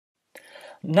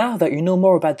Now that you know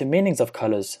more about the meanings of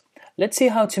colors, let's see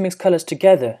how to mix colors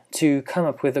together to come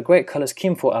up with a great color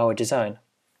scheme for our design.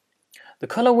 The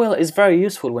color wheel is very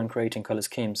useful when creating color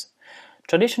schemes.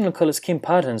 Traditional color scheme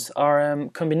patterns are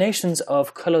combinations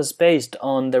of colors based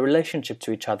on their relationship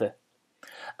to each other.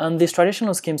 And these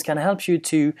traditional schemes can help you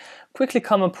to quickly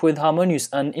come up with harmonious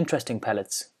and interesting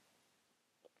palettes.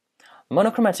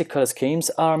 Monochromatic color schemes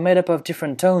are made up of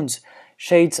different tones,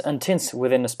 shades and tints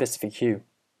within a specific hue.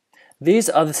 These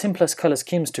are the simplest color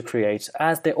schemes to create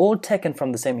as they're all taken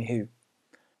from the same hue.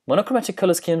 Monochromatic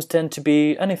color schemes tend to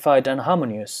be unified and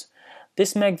harmonious.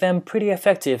 This makes them pretty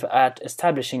effective at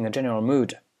establishing a general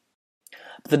mood.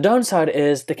 But the downside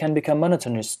is they can become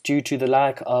monotonous due to the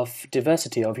lack of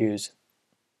diversity of hues.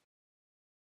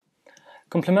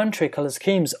 Complementary color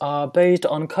schemes are based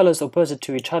on colors opposite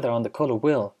to each other on the color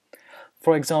wheel.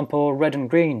 For example, red and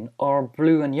green or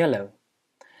blue and yellow.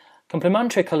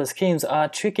 Complementary color schemes are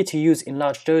tricky to use in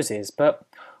large doses, but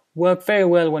work very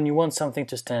well when you want something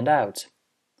to stand out.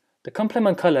 The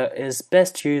complement color is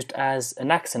best used as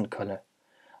an accent color.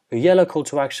 A yellow call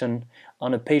to action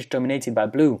on a page dominated by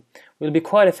blue will be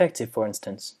quite effective, for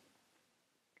instance.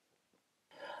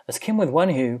 A scheme with one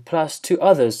hue plus two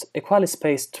others equally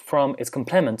spaced from its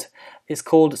complement is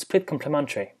called split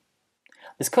complementary.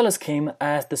 This color scheme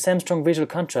has the same strong visual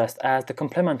contrast as the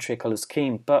complementary color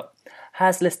scheme, but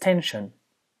has less tension.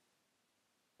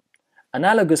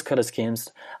 Analogous color schemes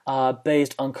are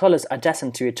based on colors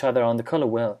adjacent to each other on the color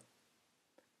wheel.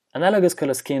 Analogous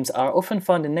color schemes are often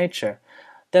found in nature.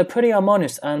 They're pretty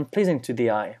harmonious and pleasing to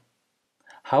the eye.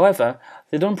 However,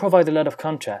 they don't provide a lot of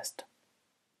contrast.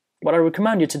 What I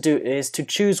recommend you to do is to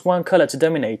choose one color to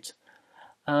dominate,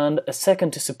 and a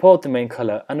second to support the main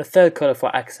color, and a third color for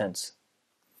accents.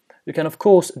 You can of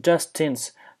course adjust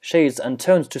tints, shades and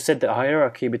tones to set the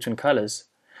hierarchy between colors,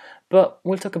 but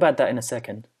we'll talk about that in a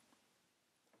second.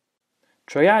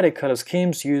 Triadic color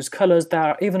schemes use colors that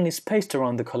are evenly spaced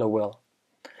around the color wheel.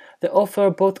 They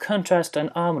offer both contrast and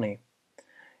harmony.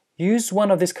 Use one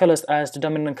of these colors as the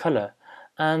dominant color,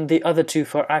 and the other two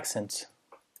for accents.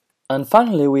 And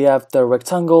finally we have the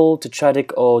rectangle,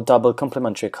 tetradic or double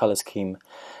complementary color scheme.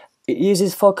 It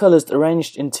uses 4 colors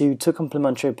arranged into 2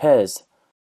 complementary pairs.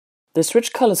 This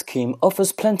rich color scheme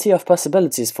offers plenty of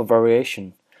possibilities for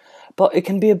variation, but it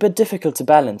can be a bit difficult to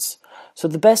balance, so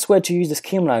the best way to use a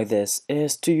scheme like this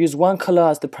is to use one color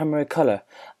as the primary color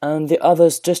and the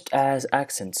others just as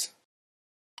accents.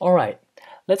 Alright,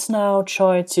 let's now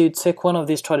try to take one of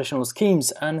these traditional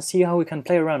schemes and see how we can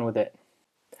play around with it.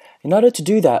 In order to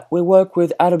do that, we'll work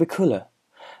with Adobe Kuler,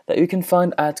 that you can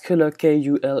find at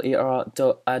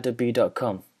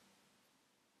kuler.adobe.com.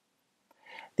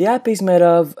 The app is made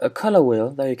of a color wheel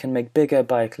that you can make bigger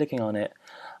by clicking on it,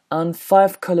 and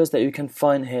 5 colors that you can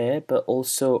find here but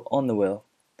also on the wheel.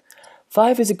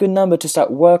 5 is a good number to start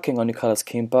working on your color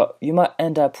scheme, but you might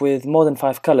end up with more than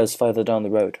 5 colors further down the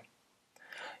road.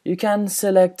 You can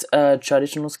select a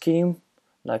traditional scheme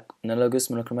like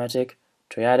analogous, monochromatic,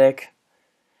 triadic,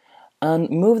 and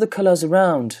move the colors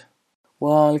around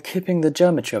while keeping the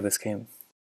geometry of the scheme.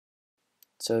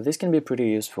 So this can be pretty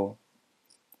useful.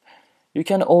 You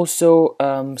can also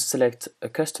select a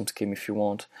custom scheme if you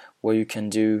want, where you can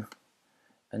do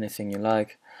anything you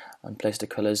like and place the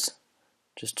colors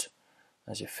just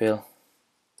as you feel.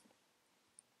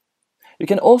 You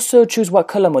can also choose what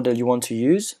color model you want to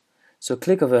use. So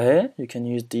click over here, you can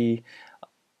use the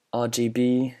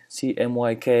RGB,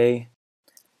 CMYK,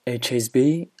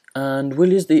 HSB, and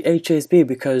we'll use the HSB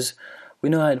because we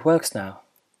know how it works now.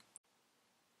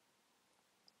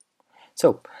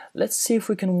 So let's see if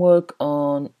we can work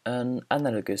on an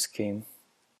analogous scheme.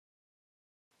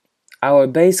 Our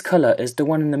base color is the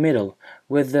one in the middle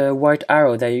with the white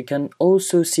arrow that you can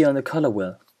also see on the color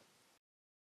wheel.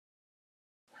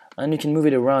 And you can move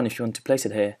it around if you want to place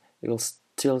it here. It will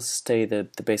still stay the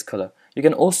base color. You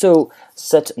can also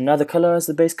set another color as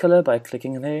the base color by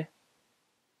clicking in here,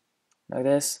 like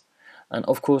this. And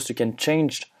of course you can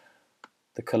change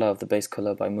the color of the base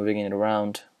color by moving it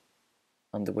around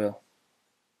on the wheel.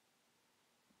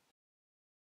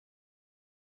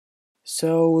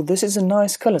 So this is a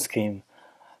nice color scheme,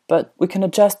 but we can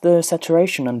adjust the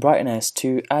saturation and brightness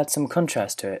to add some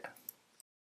contrast to it.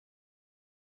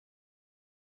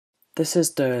 This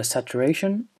is the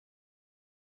saturation,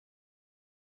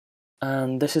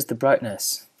 and this is the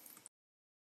brightness.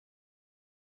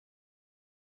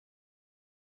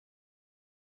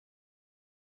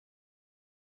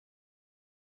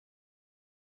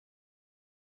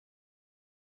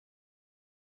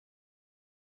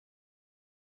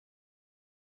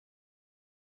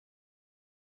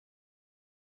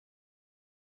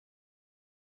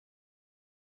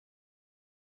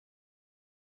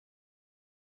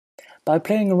 By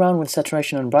playing around with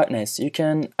saturation and brightness, you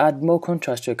can add more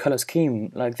contrast to a color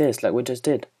scheme like this, like we just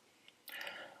did.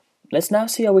 Let's now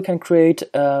see how we can create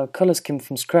a color scheme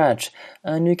from scratch,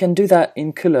 and you can do that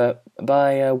in Color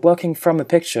by working from a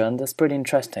picture, and that's pretty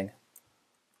interesting.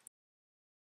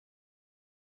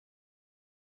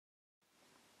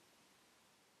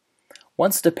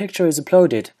 Once the picture is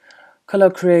uploaded, Color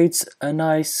creates a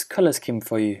nice color scheme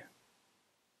for you.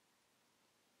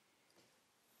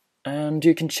 And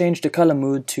you can change the color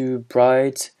mood to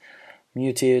bright,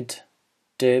 muted,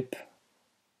 deep,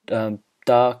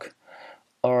 dark,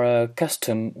 or a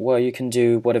custom where you can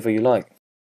do whatever you like.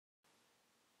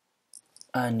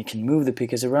 And you can move the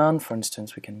pictures around. For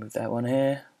instance, we can move that one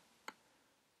here,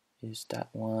 use that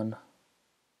one,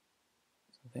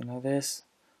 something like this.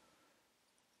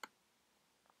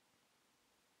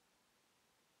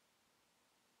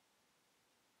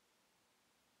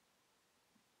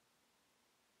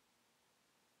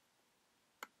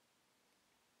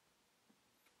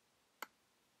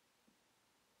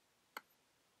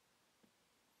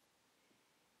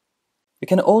 You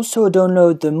can also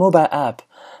download the mobile app,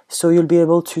 so you'll be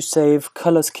able to save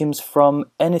color schemes from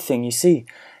anything you see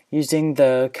using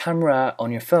the camera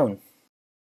on your phone.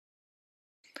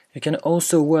 You can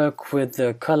also work with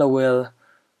the color wheel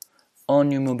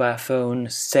on your mobile phone,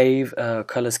 save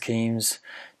color schemes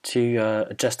to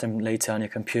adjust them later on your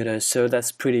computer, so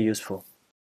that's pretty useful.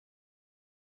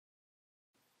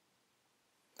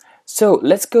 So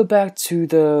let's go back to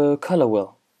the color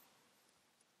wheel.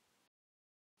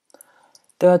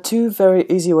 There are two very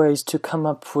easy ways to come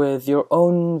up with your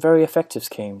own very effective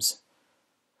schemes.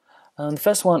 And the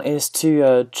first one is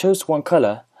to choose one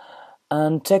color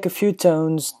and take a few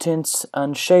tones, tints,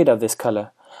 and shade of this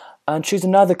color, and choose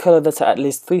another color that's at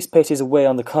least 3 spaces away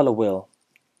on the color wheel.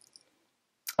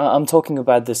 I'm talking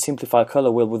about the simplified color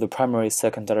wheel with the primary,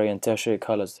 secondary, and tertiary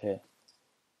colors here.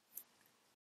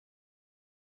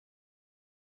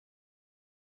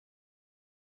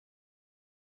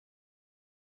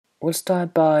 We'll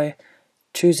start by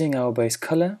choosing our base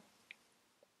color.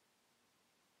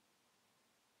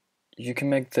 You can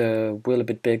make the wheel a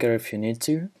bit bigger if you need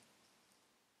to.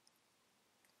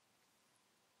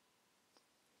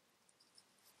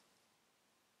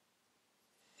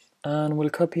 And we'll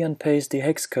copy and paste the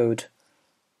hex code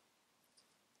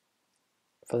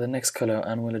for the next color,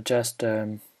 and we'll adjust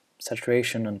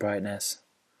saturation and brightness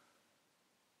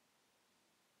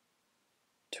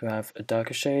to have a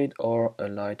darker shade or a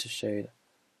lighter shade.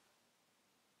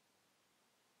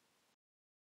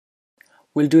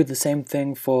 We'll do the same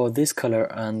thing for this color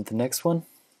and the next one.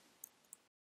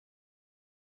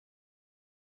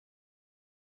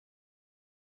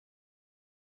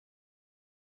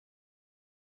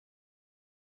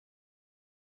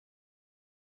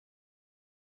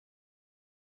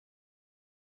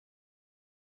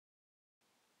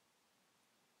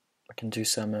 I can do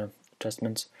some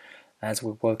adjustments as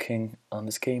we're working on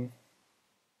the scheme.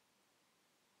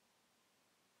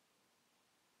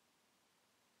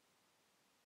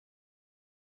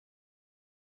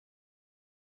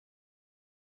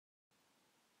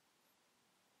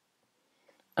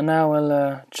 And now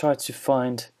I'll try to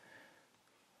find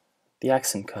the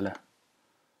accent color.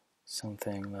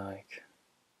 Something like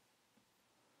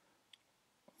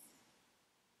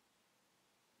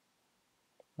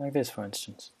this, for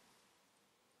instance.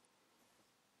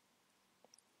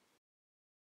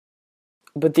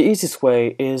 But the easiest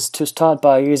way is to start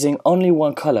by using only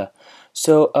one color.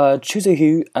 So choose a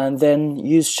hue and then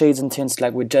use shades and tints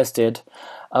like we just did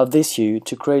of this hue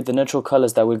to create the neutral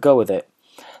colors that will go with it.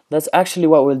 That's actually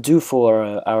what we'll do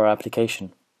for our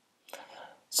application.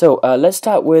 So let's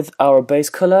start with our base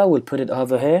color. We'll put it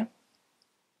over here.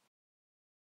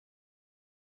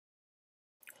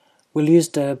 We'll use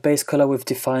the base color we've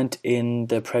defined in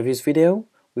the previous video.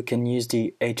 We can use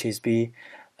the HSB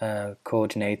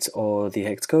coordinates or the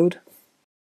hex code.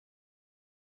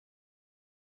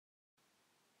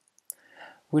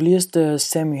 We'll use the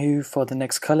same hue for the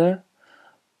next color,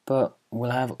 but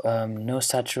we'll have no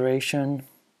saturation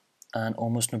and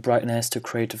almost no brightness to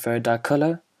create a very dark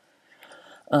color.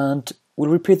 And we'll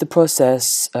repeat the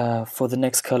process for the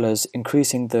next colors,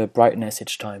 increasing the brightness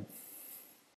each time.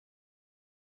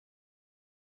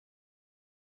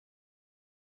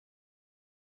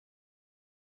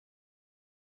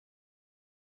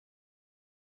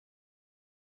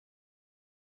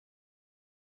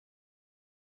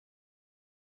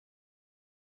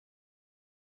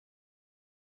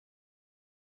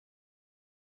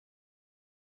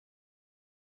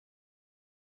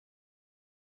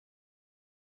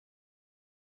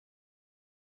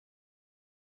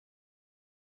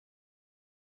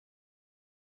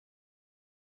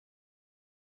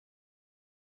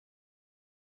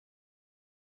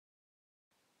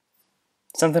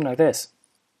 something like this.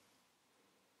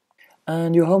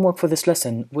 And your homework for this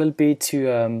lesson will be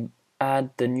to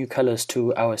add the new colors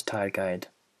to our style guide.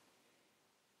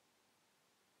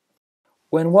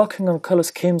 When working on color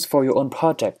schemes for your own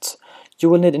projects, you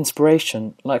will need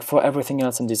inspiration, like for everything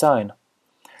else in design.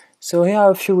 So here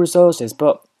are a few resources,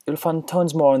 but you'll find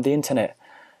tons more on the internet.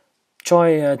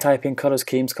 Try typing color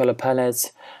schemes, color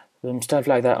palettes, stuff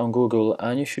like that on Google,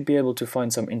 and you should be able to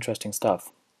find some interesting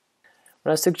stuff.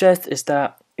 What I suggest is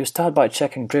that you start by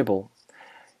checking Dribbble.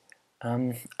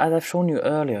 As I've shown you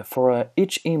earlier, for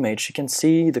each image you can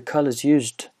see the colors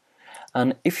used,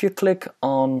 and if you click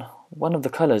on one of the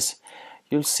colors,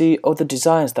 you'll see other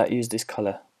designs that use this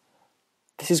color.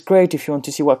 This is great if you want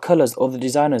to see what colors other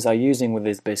designers are using with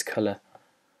this base color.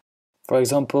 For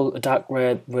example, a dark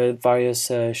red with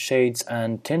various shades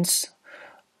and tints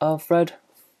of red,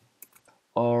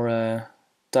 or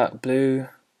dark blue,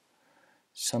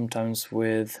 sometimes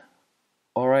with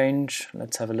orange.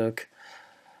 Let's have a look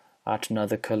at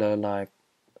another color like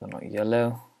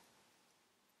yellow.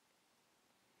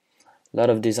 A lot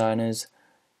of designers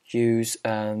use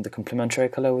the complementary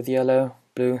color with yellow,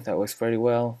 blue, that works very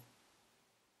well.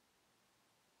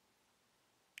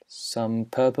 Some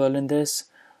purple in this,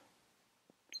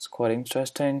 it's quite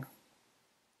interesting.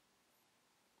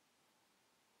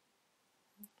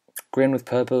 Green with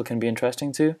purple can be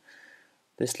interesting too.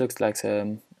 This looks like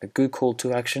a good call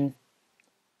to action,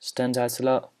 stands out a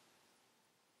lot.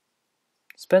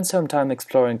 Spend some time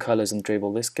exploring colors in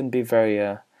Dribbble. This can be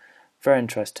very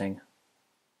interesting.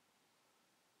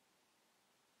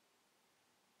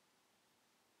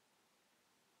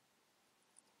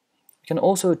 You can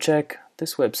also check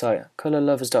this website,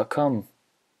 colorlovers.com.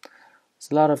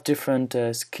 There's a lot of different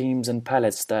schemes and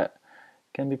palettes that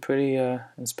can be pretty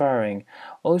inspiring.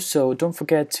 Also, don't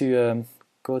forget to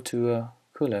go to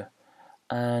Cooler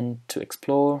and to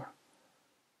explore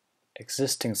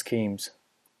existing schemes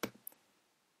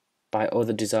by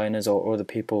other designers or other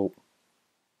people.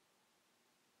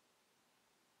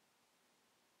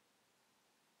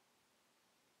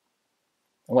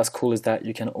 And what's cool is that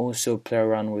you can also play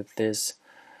around with these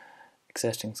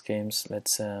existing schemes.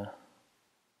 Let's click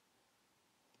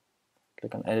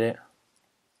on edit,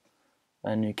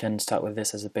 and you can start with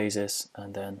this as a basis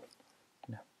and then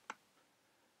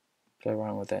play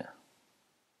around with it.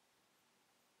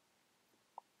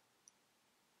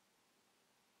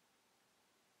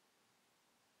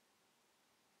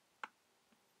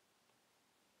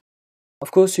 Of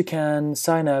course, you can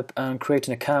sign up and create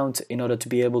an account in order to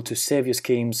be able to save your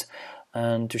schemes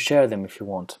and to share them if you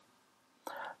want.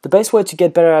 The best way to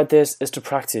get better at this is to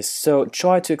practice, so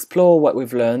try to explore what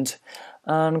we've learned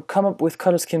and come up with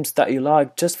color schemes that you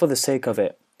like just for the sake of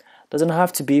it. Doesn't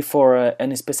have to be for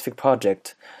any specific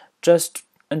project, just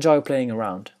enjoy playing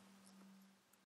around.